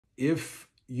if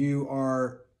you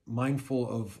are mindful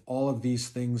of all of these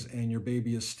things and your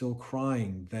baby is still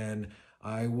crying, then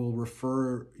I will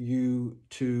refer you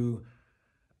to,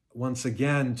 once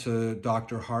again, to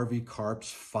Dr. Harvey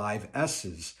Karp's 5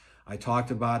 S's. I talked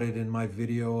about it in my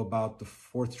video about the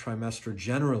 4th trimester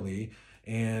generally,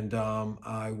 and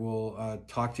I will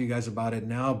talk to you guys about it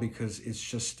now because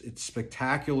it's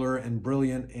spectacular and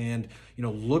brilliant. And,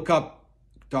 look up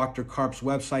Dr. Karp's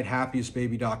website,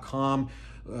 happiestbaby.com.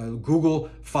 Google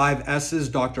 5 S's,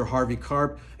 Dr. Harvey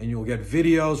Karp, and you'll get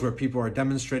videos where people are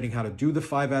demonstrating how to do the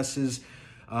 5 S's.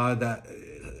 The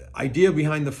idea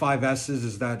behind the 5 S's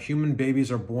is that human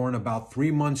babies are born about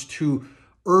 3 months too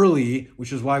early,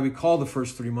 which is why we call the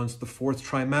first 3 months the 4th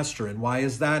trimester. And why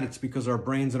is that? It's because our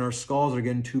brains and our skulls are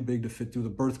getting too big to fit through the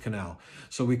birth canal.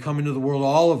 So we come into the world,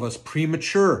 all of us,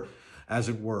 premature, as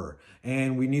it were.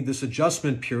 And we need this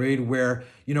adjustment period where,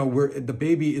 the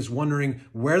baby is wondering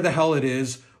where the hell it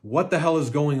is, what the hell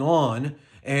is going on,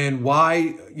 and why,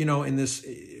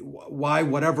 why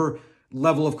whatever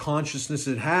level of consciousness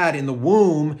it had in the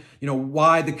womb,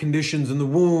 why the conditions in the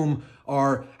womb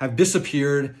have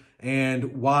disappeared,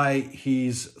 and why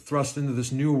he's thrust into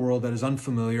this new world that is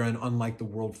unfamiliar and unlike the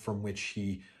world from which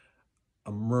he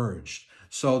emerged.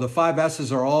 So the 5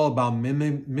 S's are all about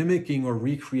mimicking or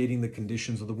recreating the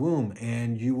conditions of the womb,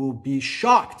 and you will be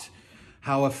shocked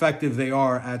how effective they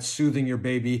are at soothing your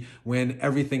baby when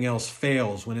everything else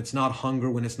fails, when it's not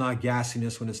hunger, when it's not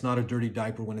gassiness, when it's not a dirty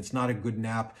diaper, when it's not a good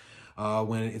nap,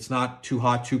 when it's not too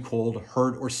hot, too cold,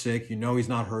 hurt or sick. He's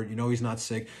not hurt, he's not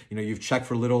sick. You've checked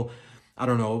for little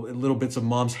bits of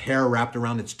mom's hair wrapped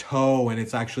around its toe, and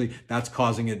that's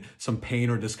causing it some pain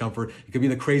or discomfort. It could be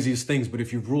the craziest things, but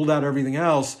if you've ruled out everything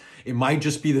else, it might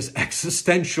just be this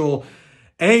existential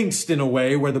angst in a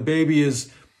way where the baby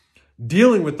is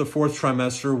dealing with the 4th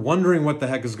trimester, wondering what the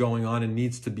heck is going on and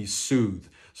needs to be soothed.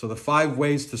 So the 5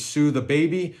 ways to soothe a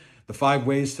baby, the 5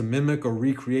 ways to mimic or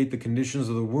recreate the conditions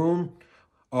of the womb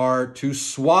are to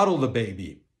swaddle the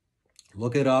baby.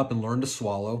 Look it up and learn to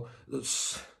swaddle,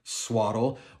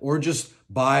 or just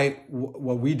buy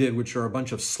what we did, which are a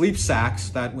bunch of sleep sacks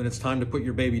that when it's time to put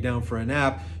your baby down for a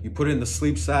nap, you put it in the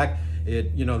sleep sack.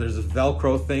 There's a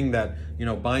Velcro thing that,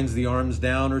 binds the arms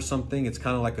down or something. It's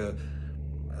kind of like a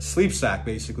sleep sack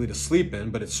basically to sleep in,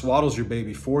 but it swaddles your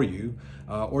baby for you.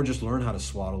 Or just learn how to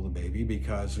swaddle the baby,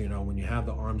 because when you have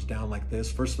the arms down like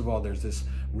this, first of all, there's this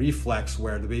reflex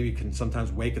where the baby can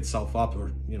sometimes wake itself up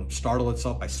or startle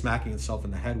itself by smacking itself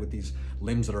in the head with these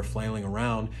limbs that are flailing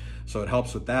around. So it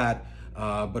helps with that,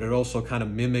 but it also kind of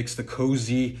mimics the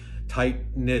cozy,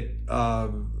 tight-knit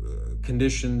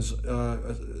conditions,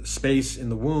 space in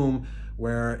the womb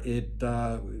where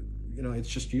it's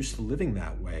just used to living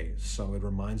that way. So it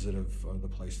reminds it of the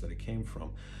place that it came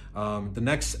from. The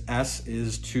next S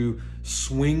is to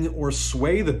swing or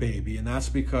sway the baby. And that's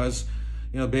because,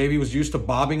 the baby was used to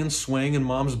bobbing and swaying in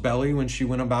mom's belly when she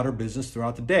went about her business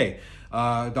throughout the day.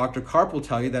 Dr. Karp will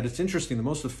tell you that it's interesting. The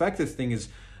most effective thing is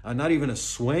not even a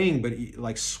swaying, but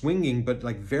like swinging, but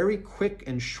like very quick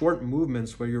and short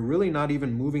movements where you're really not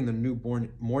even moving the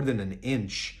newborn more than an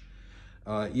inch.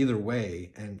 Either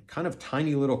way, and kind of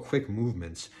tiny little quick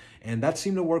movements. And that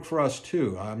seemed to work for us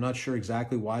too. I'm not sure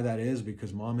exactly why that is,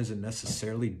 because mom isn't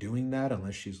necessarily doing that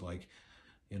unless she's like,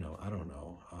 I don't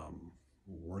know,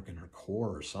 working her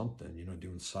core or something,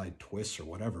 doing side twists or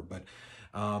whatever. But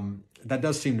that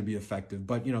does seem to be effective.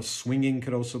 But, swinging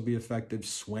could also be effective.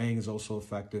 Swaying is also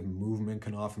effective. Movement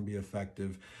can often be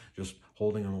effective. Just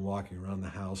holding them and walking around the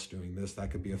house doing this,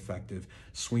 that could be effective.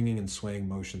 Swinging and swaying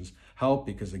motions help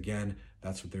because, again,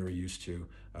 that's what they were used to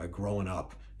growing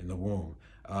up in the womb.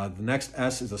 The next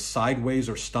S is a sideways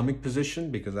or stomach position,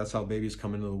 because that's how babies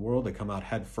come into the world. They come out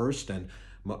head first, and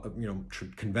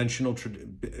conventional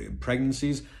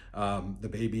pregnancies, the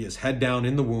baby is head down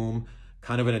in the womb,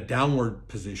 kind of in a downward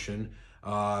position,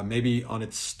 maybe on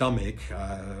its stomach.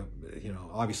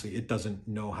 Obviously it doesn't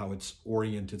know how it's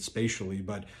oriented spatially,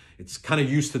 but it's kind of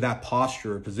used to that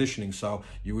posture or positioning. So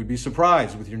you would be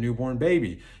surprised with your newborn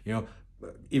baby,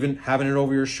 even having it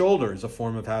over your shoulder is a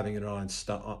form of having it on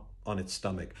its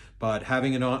stomach, but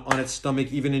having it on its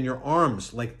stomach, even in your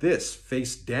arms like this,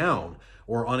 face down,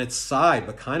 or on its side,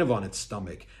 but kind of on its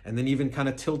stomach, and then even kind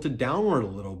of tilted downward a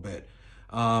little bit.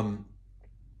 Not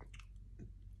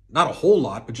a whole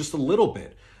lot, but just a little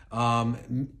bit.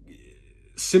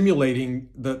 Simulating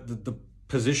the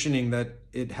positioning that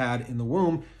it had in the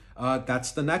womb.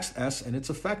 That's the next S, and it's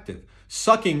effective.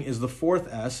 Sucking is the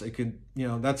 4th S. It could,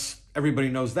 everybody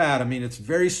knows that. I mean, it's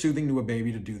very soothing to a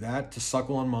baby to do that, to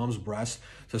suckle on mom's breast,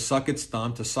 to suck its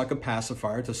thumb, to suck a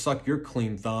pacifier, to suck your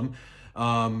clean thumb,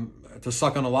 to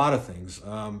suck on a lot of things.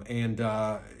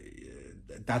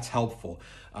 that's helpful.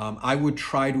 I would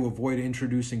try to avoid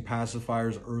introducing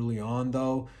pacifiers early on,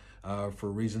 though,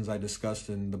 for reasons I discussed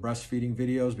in the breastfeeding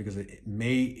videos, because it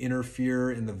may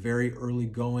interfere in the very early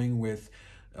going with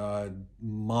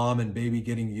mom and baby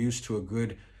getting used to a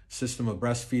good system of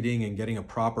breastfeeding and getting a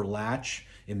proper latch.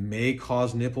 It may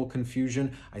cause nipple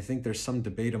confusion. I think there's some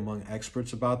debate among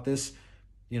experts about this.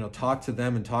 Talk to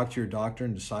them and talk to your doctor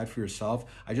and decide for yourself.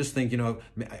 I just think,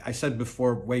 I said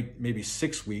before, wait maybe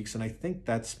 6 weeks, and I think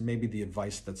that's maybe the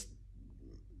advice that's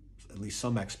at least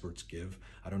some experts give.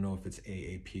 I don't know if it's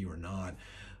AAP or not,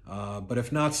 but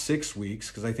if not 6 weeks,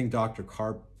 because I think Dr.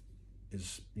 Karp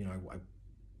is, I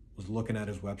was looking at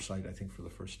his website, I think for the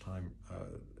first time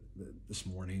this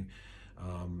morning,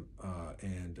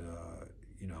 and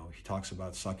he talks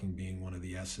about sucking being one of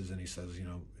the S's, and he says,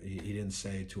 he didn't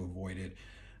say to avoid it.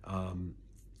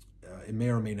 It may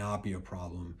or may not be a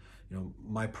problem.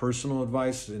 My personal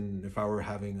advice, and if I were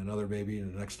having another baby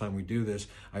and the next time we do this,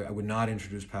 I would not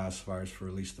introduce pacifiers for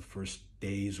at least the first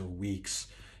days or weeks.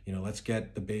 Let's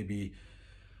get the baby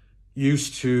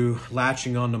used to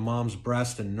latching onto mom's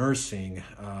breast and nursing,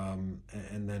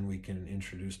 and then we can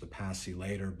introduce the passy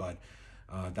later. But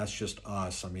that's just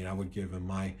us. I mean, I would give him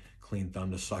my clean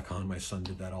thumb to suck on. My son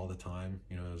did that all the time.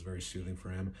 It was very soothing for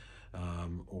him.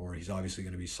 Or he's obviously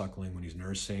going to be suckling when he's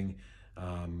nursing.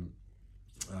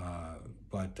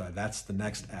 But that's the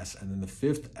next S. And then the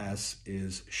fifth S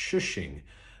is shushing.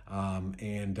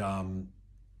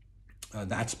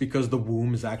 That's because the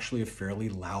womb is actually a fairly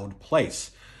loud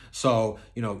place. So,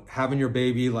 having your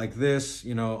baby like this,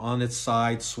 on its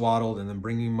side, swaddled, and then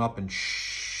bringing him up and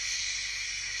shh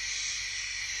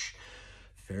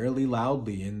fairly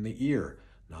loudly in the ear.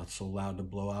 Not so loud to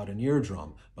blow out an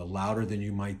eardrum, but louder than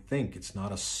you might think. It's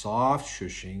not a soft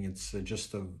shushing. It's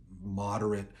just a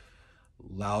moderate,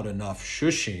 loud enough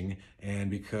shushing,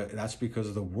 and that's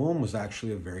because the womb was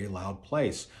actually a very loud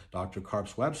place. Dr.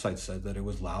 Karp's website said that it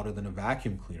was louder than a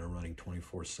vacuum cleaner running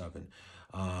 24/7.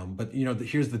 But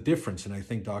here's the difference, and I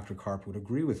think Dr. Karp would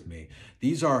agree with me.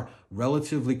 These are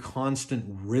relatively constant,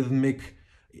 rhythmic,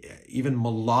 even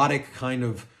melodic kind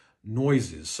of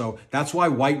noises. So that's why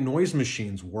white noise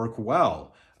machines work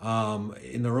well.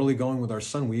 In the early going with our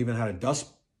son, we even had a dust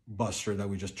buster that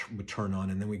we just would turn on,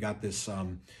 and then we got this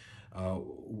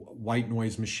white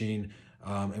noise machine,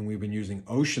 and we've been using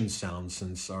ocean sound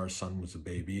since our son was a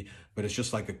baby, but it's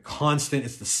just like a constant,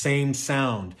 it's the same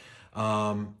sound.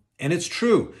 And it's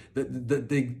true.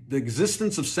 The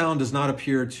existence of sound does not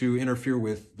appear to interfere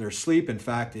with their sleep. In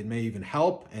fact, it may even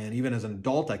help. And even as an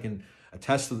adult, I can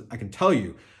tell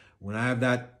you, when I have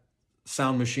that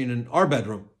sound machine in our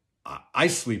bedroom, I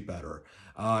sleep better.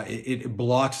 It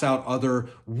blocks out other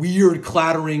weird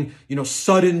clattering,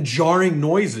 sudden jarring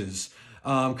noises.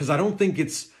 Because I don't think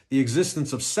it's the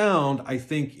existence of sound. I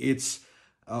think it's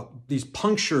these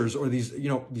punctures or these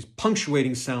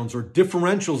punctuating sounds or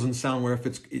differentials in sound, where if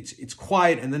it's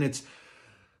quiet and then it's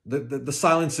the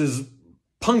silence is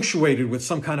punctuated with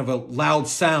some kind of a loud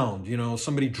sound,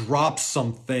 somebody drops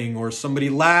something or somebody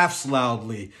laughs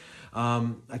loudly.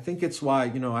 I think it's why,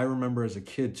 I remember as a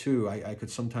kid too, I could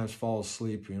sometimes fall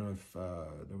asleep, if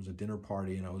there was a dinner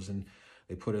party and I was a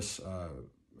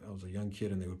young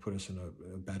kid and they would put us in a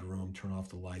bedroom, turn off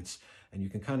the lights, and you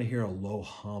can kind of hear a low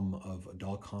hum of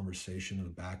adult conversation in the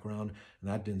background, and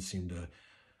that didn't seem to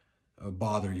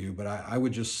bother you. But I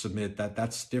would just submit that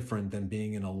that's different than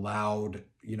being in a loud,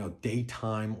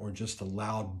 daytime or just a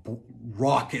loud,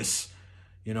 raucous,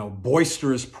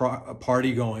 boisterous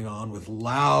party going on with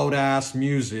loud ass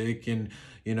music, and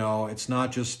it's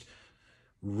not just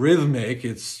rhythmic,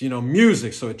 it's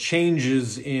music, so it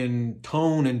changes in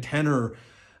tone and tenor,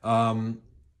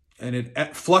 and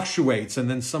it fluctuates, and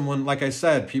then someone, like I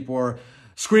said, people are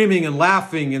screaming and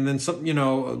laughing, and then some,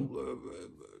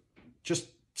 just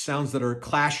sounds that are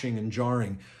clashing and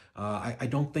jarring. I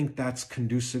don't think that's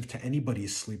conducive to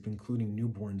anybody's sleep, including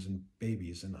newborns and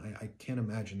babies. And I can't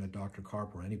imagine that Dr.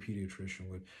 Karp or any pediatrician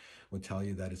would tell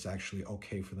you that it's actually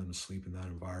okay for them to sleep in that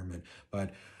environment.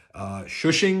 But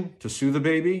shushing to soothe the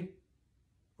baby,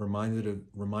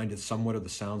 reminded somewhat of the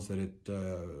sounds that it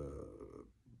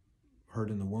heard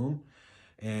in the womb,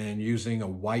 and using a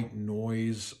white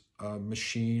noise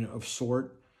machine of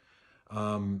sort,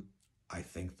 I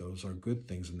think those are good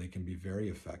things, and they can be very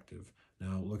effective.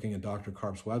 Now, looking at Dr.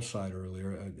 Karp's website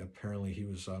earlier, apparently he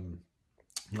was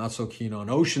not so keen on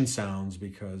ocean sounds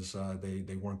because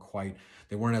they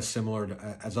weren't as similar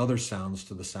as other sounds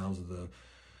to the sounds of the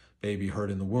baby heard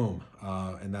in the womb,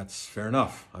 and that's fair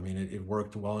enough. I mean, it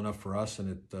worked well enough for us, and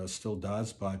it still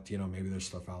does. But maybe there's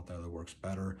stuff out there that works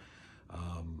better.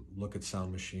 look at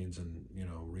sound machines and, you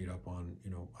know, read up on, you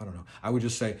know, I don't know. I would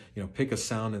just say, you know, pick a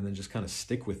sound and then just kind of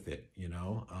stick with it, you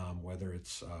know, whether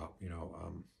it's, you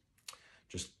know,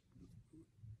 just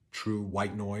true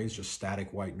white noise, just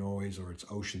static white noise, or it's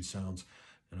ocean sounds.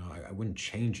 You know, I wouldn't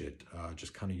change it.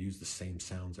 Just kind of use the same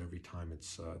sounds every time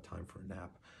it's time for a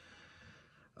nap.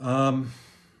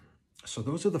 So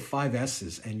those are the 5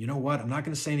 S's. And you know what? I'm not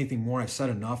going to say anything more. I've said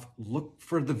enough. Look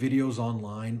for the videos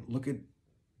online. Look at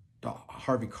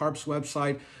Harvey Karp's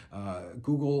website.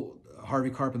 Google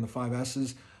Harvey Karp and the 5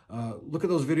 S's. Look at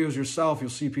those videos yourself. You'll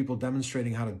see people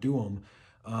demonstrating how to do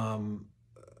them.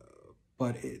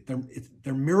 But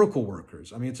they're miracle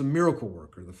workers. I mean, it's a miracle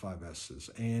worker, the 5 S's.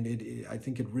 And I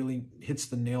think it really hits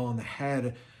the nail on the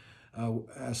head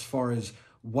as far as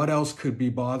what else could be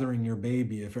bothering your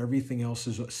baby. If everything else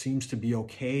seems to be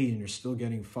okay and you're still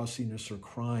getting fussiness or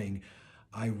crying,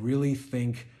 I really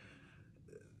think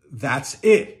that's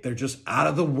it. They're just out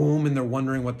of the womb and they're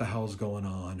wondering what the hell's going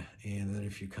on. And then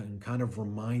if you can kind of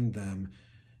remind them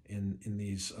in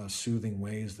these soothing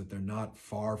ways that they're not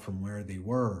far from where they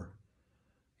were,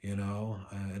 you know,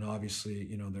 and obviously,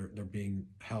 you know, they're being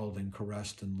held and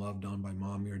caressed and loved on by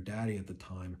mommy or daddy at the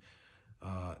time,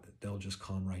 they'll just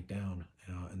calm right down,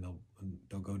 and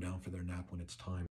they'll go down for their nap when it's time.